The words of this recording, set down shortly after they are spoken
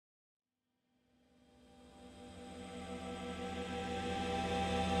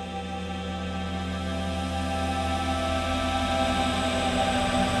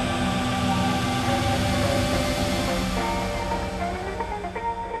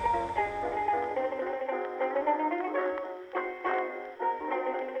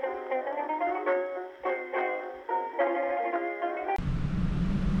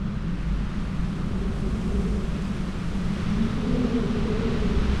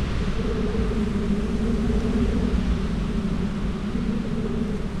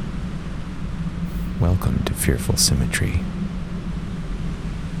Welcome to Fearful Symmetry.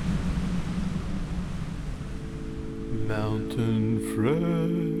 Mountain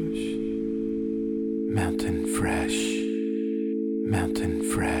fresh, mountain fresh, mountain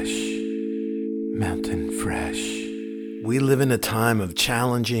fresh, mountain fresh. We live in a time of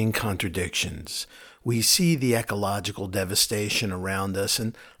challenging contradictions. We see the ecological devastation around us,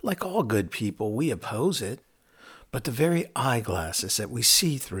 and like all good people, we oppose it. But the very eyeglasses that we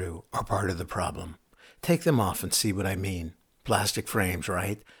see through are part of the problem. Take them off and see what I mean. Plastic frames,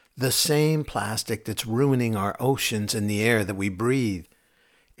 right? The same plastic that's ruining our oceans and the air that we breathe.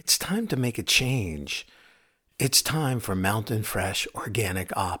 It's time to make a change. It's time for mountain fresh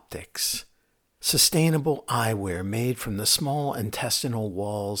organic optics. Sustainable eyewear made from the small intestinal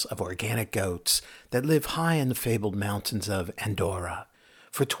walls of organic goats that live high in the fabled mountains of Andorra.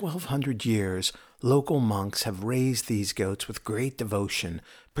 For 1,200 years, local monks have raised these goats with great devotion,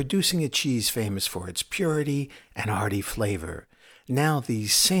 producing a cheese famous for its purity and hearty flavor. Now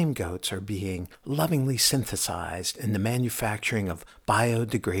these same goats are being lovingly synthesized in the manufacturing of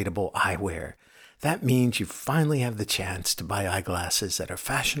biodegradable eyewear. That means you finally have the chance to buy eyeglasses that are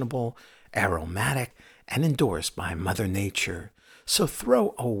fashionable, aromatic, and endorsed by Mother Nature. So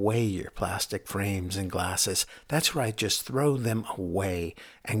throw away your plastic frames and glasses. That's right, just throw them away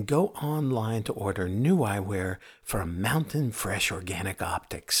and go online to order new eyewear from Mountain Fresh Organic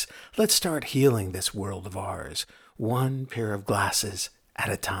Optics. Let's start healing this world of ours, one pair of glasses at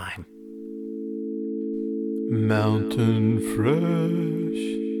a time. Mountain Fresh,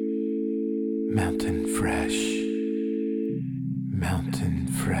 Mountain Fresh, Mountain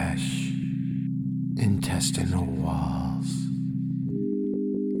Fresh, intestinal walls.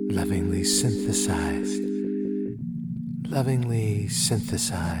 Lovingly synthesized.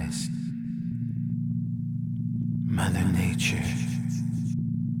 Mother Nature.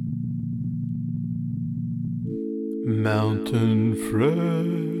 Mountain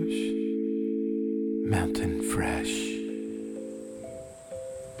fresh, mountain fresh.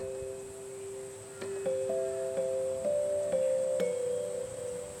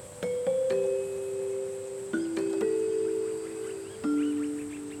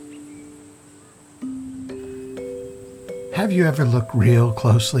 Have you ever looked real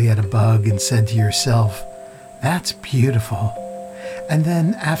closely at a bug and said to yourself, "That's beautiful," and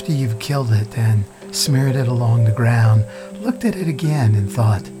then after you've killed it and smeared it along the ground, looked at it again and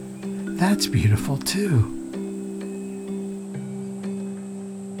thought, "That's beautiful too"?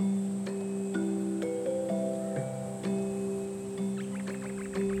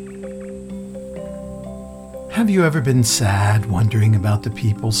 Have you ever been sad wondering about the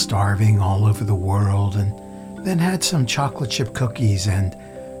people starving all over the world and then had some chocolate chip cookies and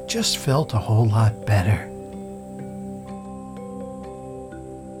just felt a whole lot better?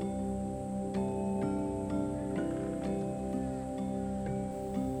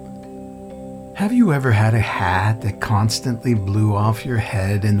 Have you ever had a hat that constantly blew off your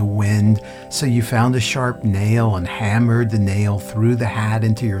head in the wind, so you found a sharp nail and hammered the nail through the hat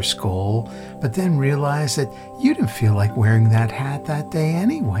into your skull, but then realized that you didn't feel like wearing that hat that day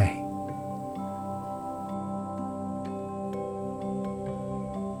anyway?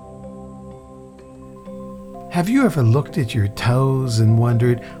 Have you ever looked at your toes and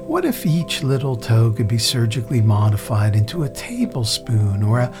wondered, what if each little toe could be surgically modified into a tablespoon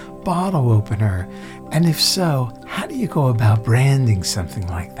or a bottle opener? And if so, how do you go about branding something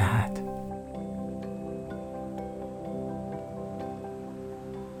like that?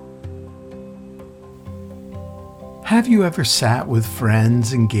 Have you ever sat with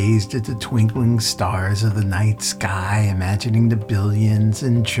friends and gazed at the twinkling stars of the night sky, imagining the billions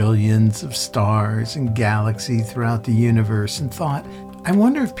and trillions of stars and galaxies throughout the universe, and thought, "I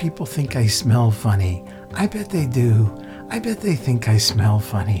wonder if people think I smell funny. I bet they do. I bet they think I smell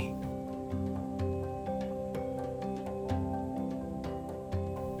funny."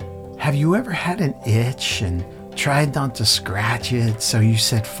 Have you ever had an itch and tried not to scratch it, so you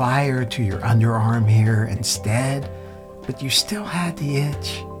set fire to your underarm hair instead, but you still had the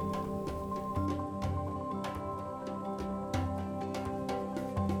itch?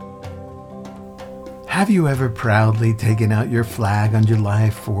 Have you ever proudly taken out your flag on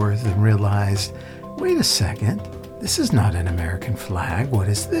July 4th and realized, wait a second, this is not an American flag, what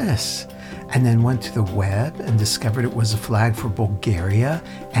is this? And then went to the web and discovered it was a flag for Bulgaria,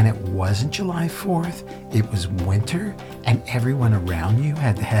 and it wasn't July 4th, it was winter, and everyone around you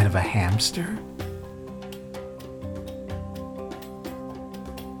had the head of a hamster?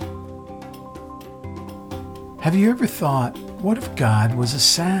 Have you ever thought, what if God was a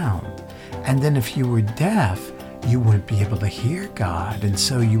sound? And then if you were deaf, you wouldn't be able to hear God, and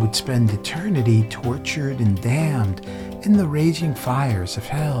so you would spend eternity tortured and damned in the raging fires of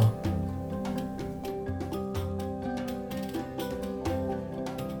hell.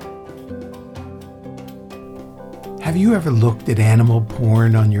 Have you ever looked at animal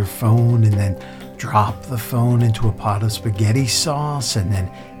porn on your phone and then dropped the phone into a pot of spaghetti sauce and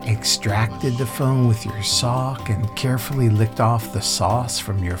then extracted the phone with your sock and carefully licked off the sauce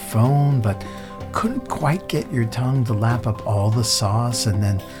from your phone, but couldn't quite get your tongue to lap up all the sauce, and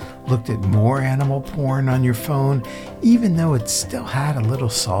then looked at more animal porn on your phone even though it still had a little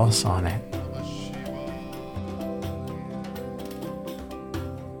sauce on it?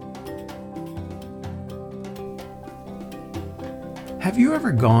 Have you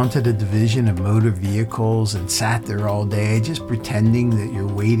ever gone to the division of motor vehicles and sat there all day just pretending that you're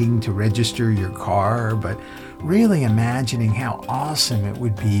waiting to register your car, but really imagining how awesome it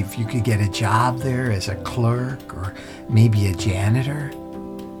would be if you could get a job there as a clerk or maybe a janitor?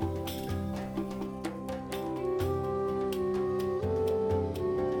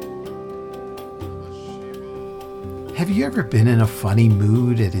 Have you ever been in a funny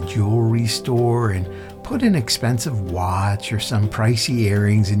mood at a jewelry store and put an expensive watch or some pricey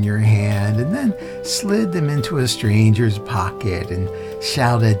earrings in your hand and then slid them into a stranger's pocket and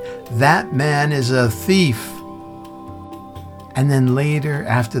shouted, "That man is a thief"? And then later,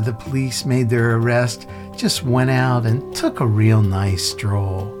 after the police made their arrest, just went out and took a real nice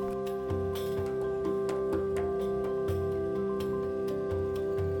stroll.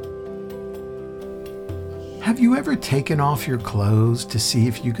 Have you ever taken off your clothes to see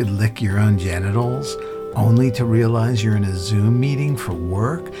if you could lick your own genitals, only to realize you're in a Zoom meeting for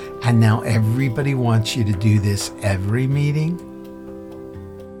work and now everybody wants you to do this every meeting?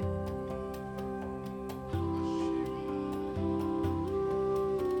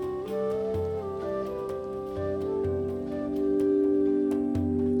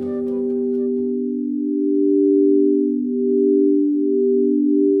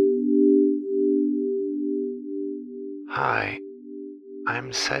 Hi,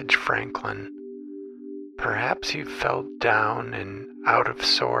 I'm Sedge Franklin. Perhaps you felt down and out of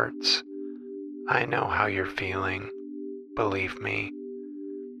sorts. I know how you're feeling, believe me.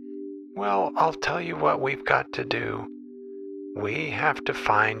 Well, I'll tell you what we've got to do. We have to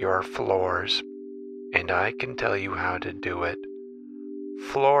find your floors, and I can tell you how to do it.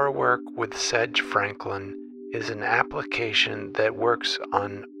 Floor Work with Sedge Franklin is an application that works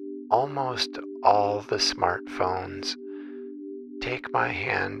on almost all the smartphones. Take my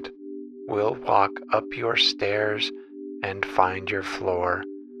hand. We'll walk up your stairs and find your floor.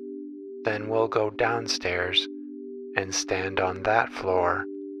 Then we'll go downstairs and stand on that floor.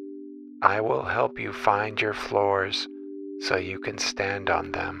 I will help you find your floors so you can stand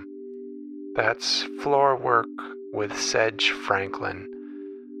on them. That's Floor Work with Sedge Franklin,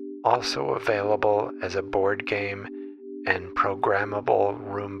 also available as a board game and programmable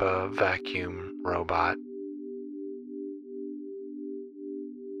Roomba vacuum robot.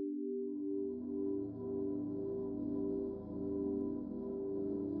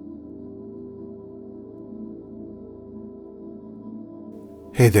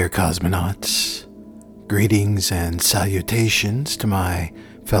 Hey there, cosmonauts. Greetings and salutations to my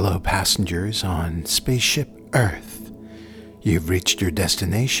fellow passengers on Spaceship Earth. You've reached your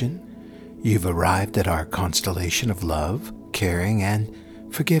destination. You've arrived at our constellation of love, caring, and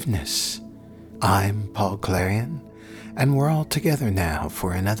forgiveness. I'm Paul Clarion, and we're all together now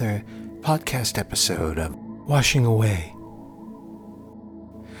for another podcast episode of Washing Away.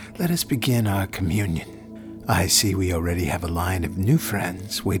 Let us begin our communion. I see we already have a line of new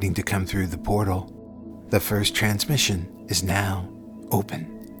friends waiting to come through the portal. The first transmission is now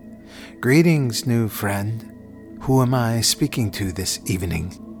open. Greetings, new friend. Who am I speaking to this evening?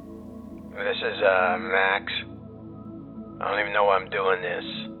 This is, Max. I don't even know why I'm doing this.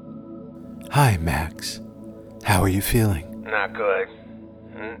 Hi, Max. How are you feeling? Not good.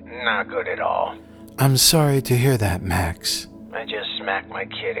 Not good at all. I'm sorry to hear that, Max. I just smacked my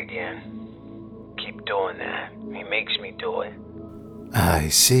kid again. Keep doing that. He makes me do it. I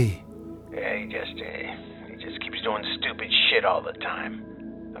see. Yeah, he just keeps doing stupid shit all the time.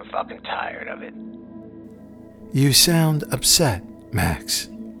 I'm fucking tired of it. You sound upset, Max.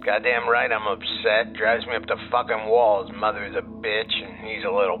 Goddamn right I'm upset. Drives me up the fucking wall. His mother's a bitch, and he's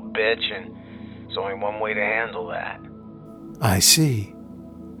a little bitch, and there's only one way to handle that. I see.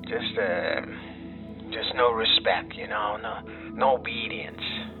 Just no respect, you know? No obedience.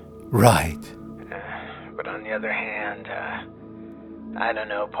 Right. But on the other hand, I don't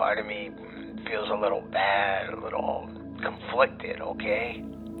know, part of me feels a little bad, a little conflicted, okay?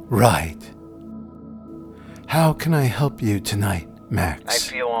 Right. How can I help you tonight, I Max?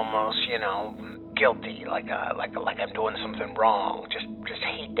 feel almost, guilty, like I'm doing something wrong. Just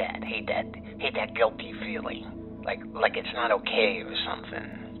hate that guilty feeling, like it's not okay or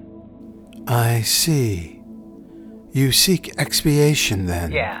something. I see. You seek expiation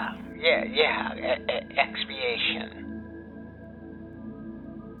then? Yeah, expiation.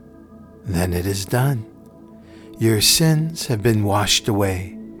 Then it is done. Your sins have been washed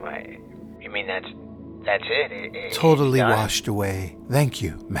away. Right? You mean that's it? Totally it's done? washed away. Thank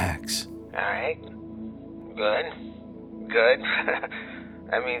you, Max. All right. Good.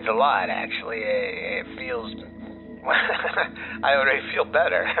 That means a lot, actually. It feels. I already feel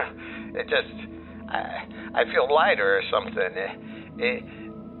better. It just. I feel lighter or something.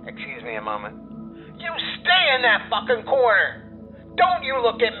 Excuse me a moment. You stay in that fucking corner! Don't you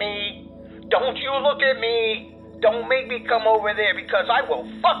look at me! Don't you look at me! Don't make me come over there because I will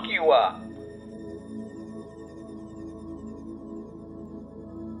fuck you up!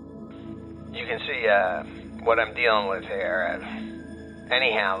 You can see what I'm dealing with here.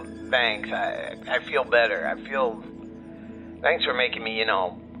 Anyhow, thanks. I feel better. Thanks for making me,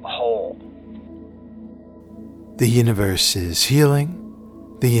 whole. The universe is healing.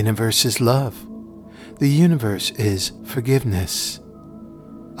 The universe is love. The universe is forgiveness.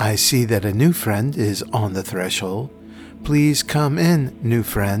 I see that a new friend is on the threshold. Please come in, new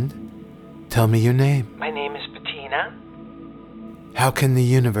friend. Tell me your name. My name is Bettina. How can the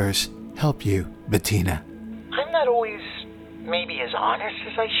universe help you, Bettina? I'm not always maybe as honest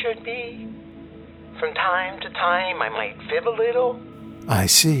as I should be. From time to time, I might fib a little. I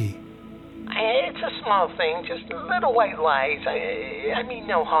see. It's a small thing, just little white lies. I mean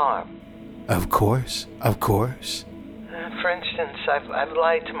no harm. Of course. For instance, I've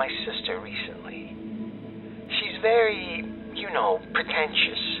lied to my sister recently. She's very,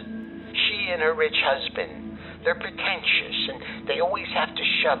 pretentious. She and her rich husband, they're pretentious, and they always have to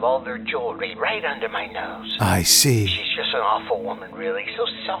shove all their jewelry right under my nose. I see. She's just an awful woman, really. So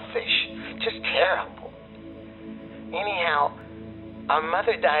selfish. Just terrible. Anyhow, our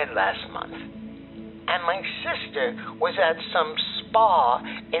mother died last month, and my sister was at some spa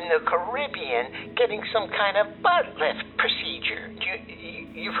in the Caribbean getting some kind of butt lift procedure.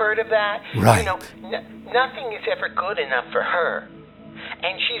 You've heard of that? Right. Nothing is ever good enough for her,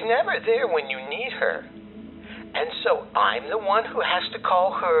 and she's never there when you need her. And so I'm the one who has to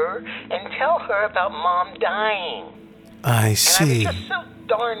call her and tell her about Mom dying. I see. And I was just so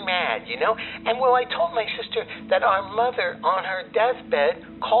darn mad, And I told my sister that our mother on her deathbed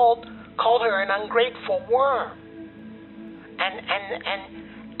called her an ungrateful worm. And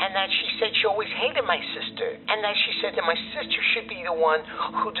that she said she always hated my sister. And that she said that my sister should be the one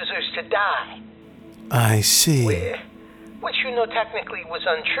who deserves to die. I see. Which technically was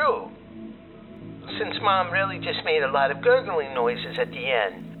untrue. Since Mom really just made a lot of gurgling noises at the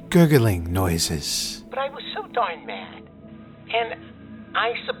end. Gurgling noises. But I was so darn mad. And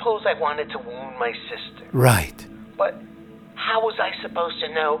I suppose I wanted to wound my sister. Right. But how was I supposed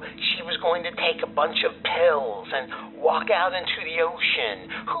to know she was going to take a bunch of pills and walk out into the ocean?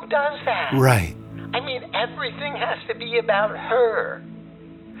 Who does that? Right. I mean, everything has to be about her.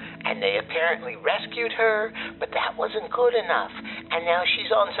 And they apparently rescued her, but that wasn't good enough. And now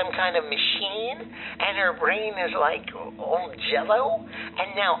she's on some kind of machine, and her brain is like all jello,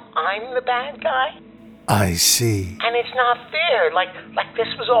 and now I'm the bad guy? I see. And it's not fair, like this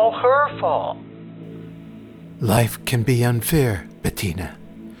was all her fault. Life can be unfair, Bettina.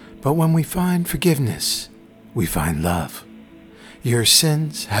 But when we find forgiveness, we find love. Your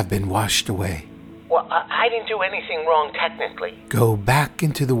sins have been washed away. Well, I didn't do anything wrong technically. Go back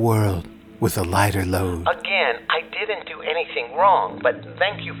into the world with a lighter load. Again, I didn't do anything wrong, but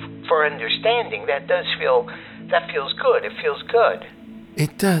thank you for understanding. That feels good. It feels good.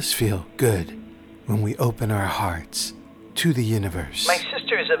 It does feel good when we open our hearts to the universe. My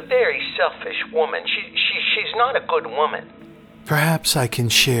sister is a very selfish woman. She's not a good woman. Perhaps I can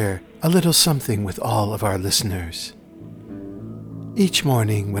share a little something with all of our listeners. Each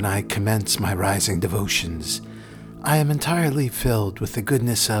morning when I commence my rising devotions, I am entirely filled with the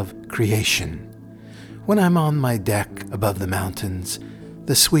goodness of creation. When I'm on my deck above the mountains,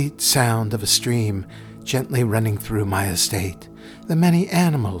 the sweet sound of a stream gently running through my estate, the many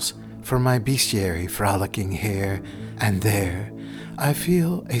animals from my bestiary frolicking here and there, I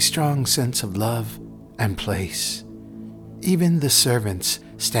feel a strong sense of love and place. Even the servants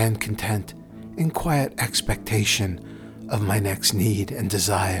stand content in quiet expectation of my next need and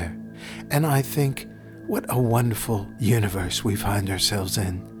desire, and I think, what a wonderful universe we find ourselves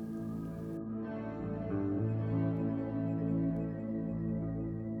in.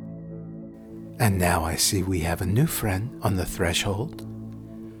 And now I see we have a new friend on the threshold.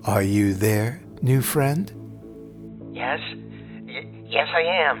 Are you there, new friend? Yes? Yes, I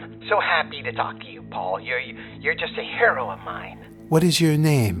am. So happy to talk to you, Paul. You're just a hero of mine. What is your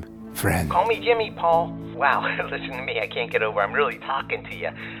name, friend? Call me Jimmy, Paul. Wow, listen to me. I can't get over. I'm really talking to you.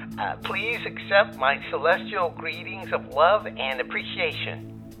 Please accept my celestial greetings of love and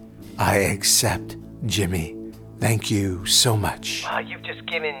appreciation. I accept, Jimmy. Thank you so much. You've just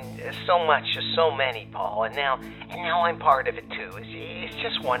given so much to so many, Paul, and now I'm part of it too. It's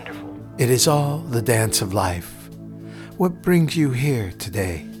just wonderful. It is all the dance of life. What brings you here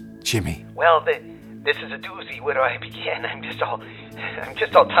today, Jimmy? Well, this is a doozy. Where do I begin? I'm just all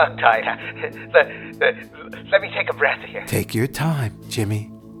tongue-tied. Let me take a breath here. Take your time,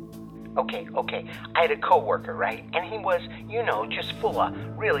 Jimmy. Okay. I had a coworker, right? And he was, just full of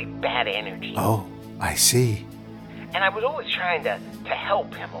really bad energy. Oh, I see. And I was always trying to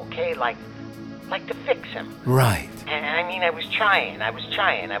help him, okay? Like to fix him. Right. And I mean, I was trying. I was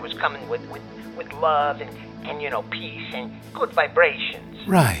coming with love and peace and good vibrations.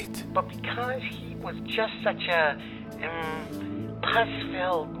 Right. But because he was just such a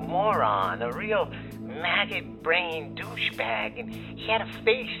pus-filled moron, a real maggot-brained douchebag, and he had a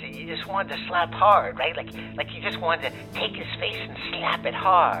face that you just wanted to slap hard, right? Like you just wanted to take his face and slap it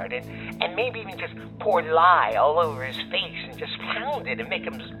hard, and maybe even just pour lye all over his face and just pound it and make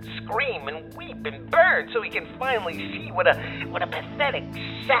him scream and weep and burn so he can finally see what a pathetic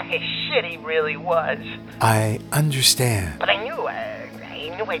sack of shit he really was. I understand. But I knew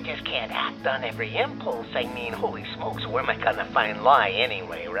I just can't act on every impulse. I mean, holy smokes, where am I gonna find lye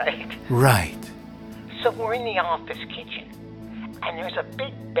anyway, right? Right. So we're in the office kitchen, and there's a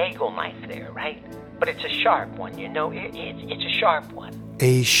big bagel knife there, right? But it's a sharp one, it's a sharp one.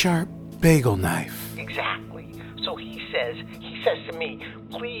 A sharp bagel knife. Exactly. So he says to me,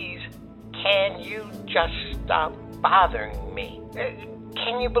 please, can you just stop bothering me?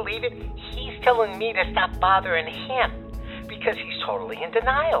 Can you believe it? He's telling me to stop bothering him. Because he's totally in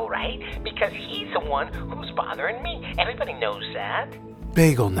denial, right? Because he's the one who's bothering me. Everybody knows that.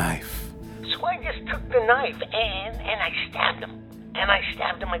 Bagel knife. So I just took the knife and I stabbed him. And I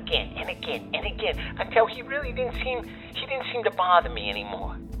stabbed him again and again and again until he didn't seem to bother me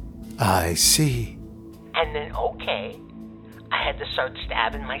anymore. I see. And then, I had to start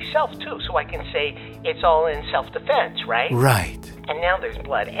stabbing myself too, so I can say it's all in self-defense, right? Right. And now there's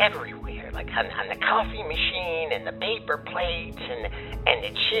blood everywhere, like on the coffee machine and the paper plates and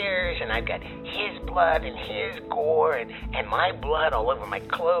the chairs, and I've got his blood and his gore and my blood all over my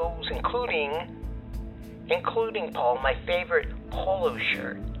clothes, including, Paul, my favorite polo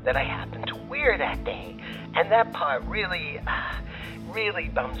shirt that I happened to wear that day. And that part really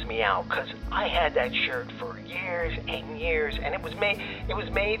bums me out, because I had that shirt for years and years, and it was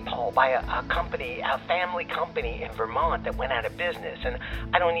made, Paul, by a company, a family company in Vermont that went out of business, and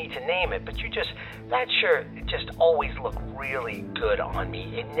I don't need to name it, but that shirt just always looked really good on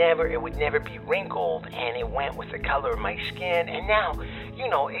me. It would never be wrinkled, and it went with the color of my skin, and now,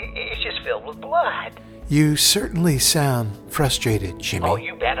 it's just filled with blood. You certainly sound frustrated, Jimmy. Oh,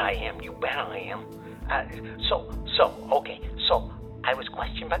 you bet I am. So I was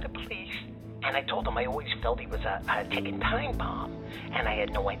questioned by the police, and I told them I always felt he was a ticking time bomb, and I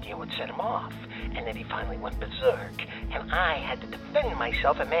had no idea what set him off, and then he finally went berserk, and I had to defend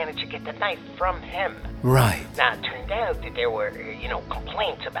myself and managed to get the knife from him. Right. Now, it turned out that there were,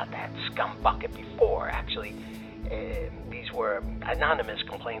 complaints about that scumbucket before. Actually, these were anonymous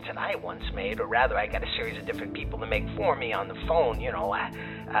complaints that I once made, or rather, I got a series of different people to make for me on the phone,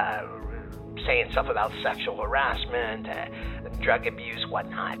 saying stuff about sexual harassment, drug abuse,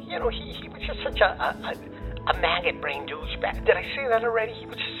 whatnot. He was just such a maggot-brained douchebag. Did I say that already? He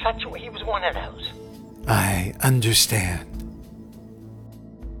was one of those. I understand.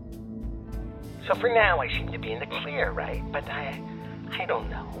 So for now, I seem to be in the clear, right? But I don't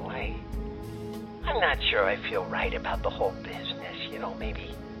know. I'm not sure I feel right about the whole business.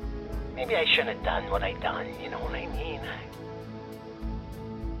 Maybe I shouldn't have done what I done. You know what I mean?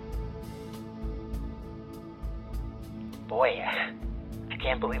 Boy, I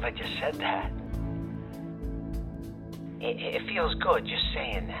can't believe I just said that. It feels good just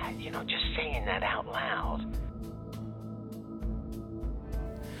saying that, just saying that out loud.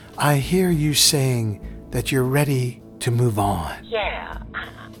 I hear you saying that you're ready to move on. Yeah,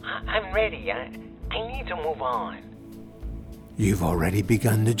 I'm ready. I need to move on. You've already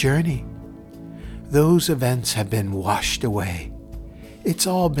begun the journey. Those events have been washed away. It's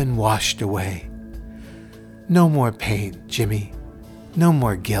all been washed away. No more pain, Jimmy. No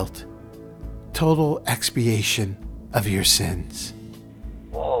more guilt. Total expiation of your sins.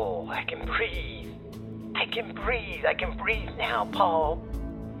 Whoa, I can breathe. I can breathe now, Paul.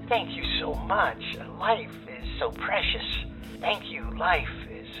 Thank you so much. Life is so precious. Thank you. Life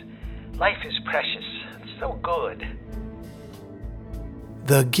is precious. It's so good.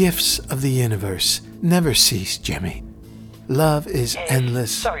 The gifts of the universe never cease, Jimmy. Love is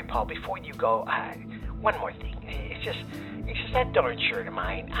endless. Sorry, Paul, before you go, one more thing. It's just that darn shirt of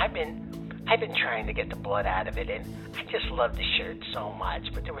mine. I've been trying to get the blood out of it, and I just love the shirt so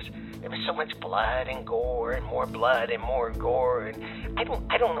much. But there was so much blood and gore, and more blood and more gore, and I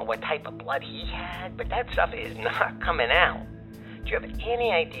don't know what type of blood he had, but that stuff is not coming out. Do you have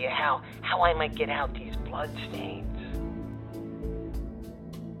any idea how I might get out these blood stains?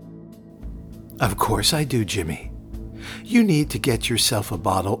 Of course I do, Jimmy. You need to get yourself a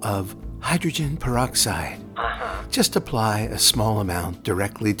bottle of hydrogen peroxide. Just apply a small amount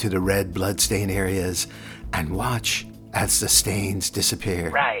directly to the red bloodstain areas and watch as the stains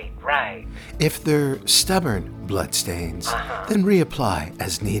disappear. Right. If they're stubborn bloodstains, then reapply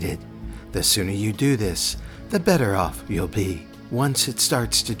as needed. The sooner you do this, the better off you'll be. Once it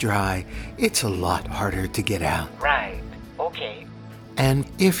starts to dry, it's a lot harder to get out. Right. Okay. And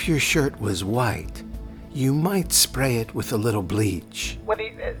if your shirt was white, you might spray it with a little bleach. Well,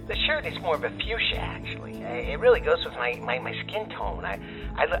 the shirt is more of a fuchsia, actually. It really goes with my skin tone. I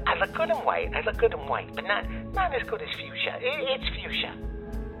look good in white. But not as good as fuchsia. It's fuchsia.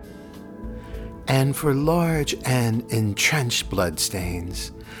 And for large and entrenched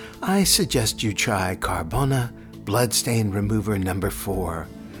bloodstains, I suggest you try Carbona Bloodstain Remover number 4.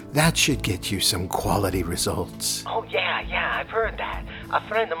 That should get you some quality results. Oh, yeah, I've heard that. A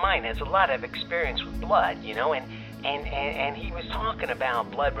friend of mine has a lot of experience with blood, and he was talking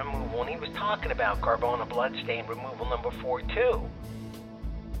about blood removal, and he was talking about Carbona Bloodstain Removal number 4, too.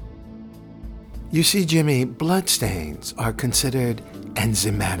 You see, Jimmy, bloodstains are considered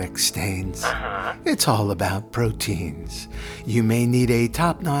enzymatic stains. It's all about proteins. You may need a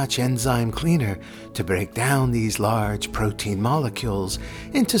top-notch enzyme cleaner to break down these large protein molecules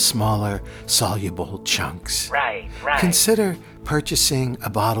into smaller, soluble chunks. Right. Consider purchasing a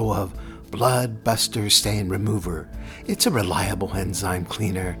bottle of Blood Buster Stain Remover. It's a reliable enzyme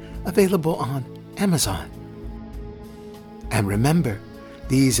cleaner available on Amazon. And remember,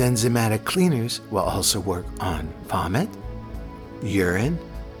 these enzymatic cleaners will also work on vomit, urine,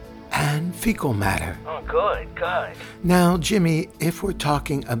 and fecal matter. Oh, good. Now, Jimmy, if we're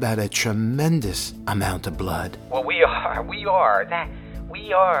talking about a tremendous amount of blood... Well, we are. We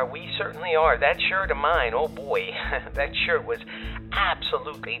certainly are. That shirt of mine, oh boy, that shirt was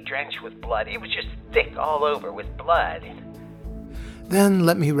absolutely drenched with blood. It was just thick all over with blood. Then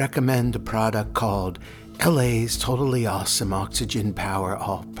let me recommend a product called LA's Totally Awesome Oxygen Power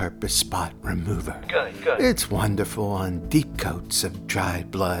All-Purpose Spot Remover. Good. It's wonderful on deep coats of dried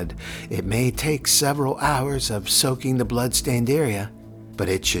blood. It may take several hours of soaking the blood-stained area, but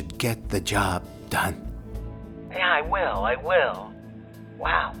it should get the job done. Yeah, I will.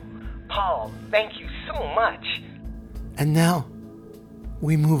 Wow. Paul, thank you so much. And now,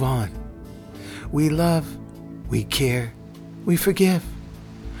 we move on. We love, we care, we forgive.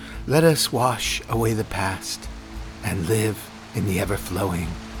 Let us wash away the past and live in the ever-flowing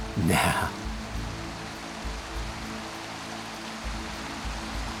now.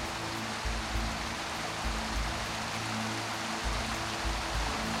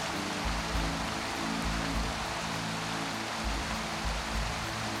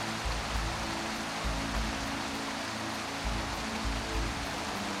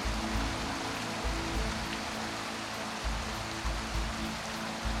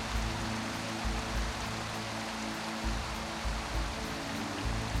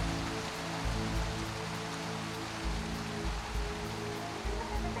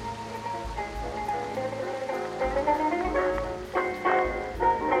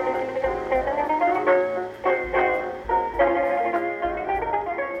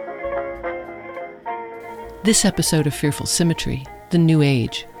 This episode of Fearful Symmetry, The New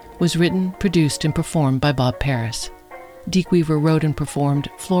Age, was written, produced, and performed by Bob Paris. Deke Weaver wrote and performed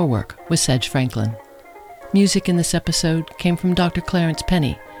Floorwork with Sedge Franklin. Music in this episode came from Dr. Clarence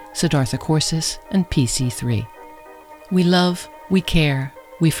Penny, Siddhartha Corsis, and PC3. We love, we care,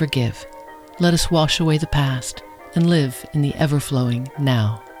 we forgive. Let us wash away the past and live in the ever-flowing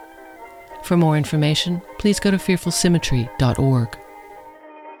now. For more information, please go to fearfulsymmetry.org.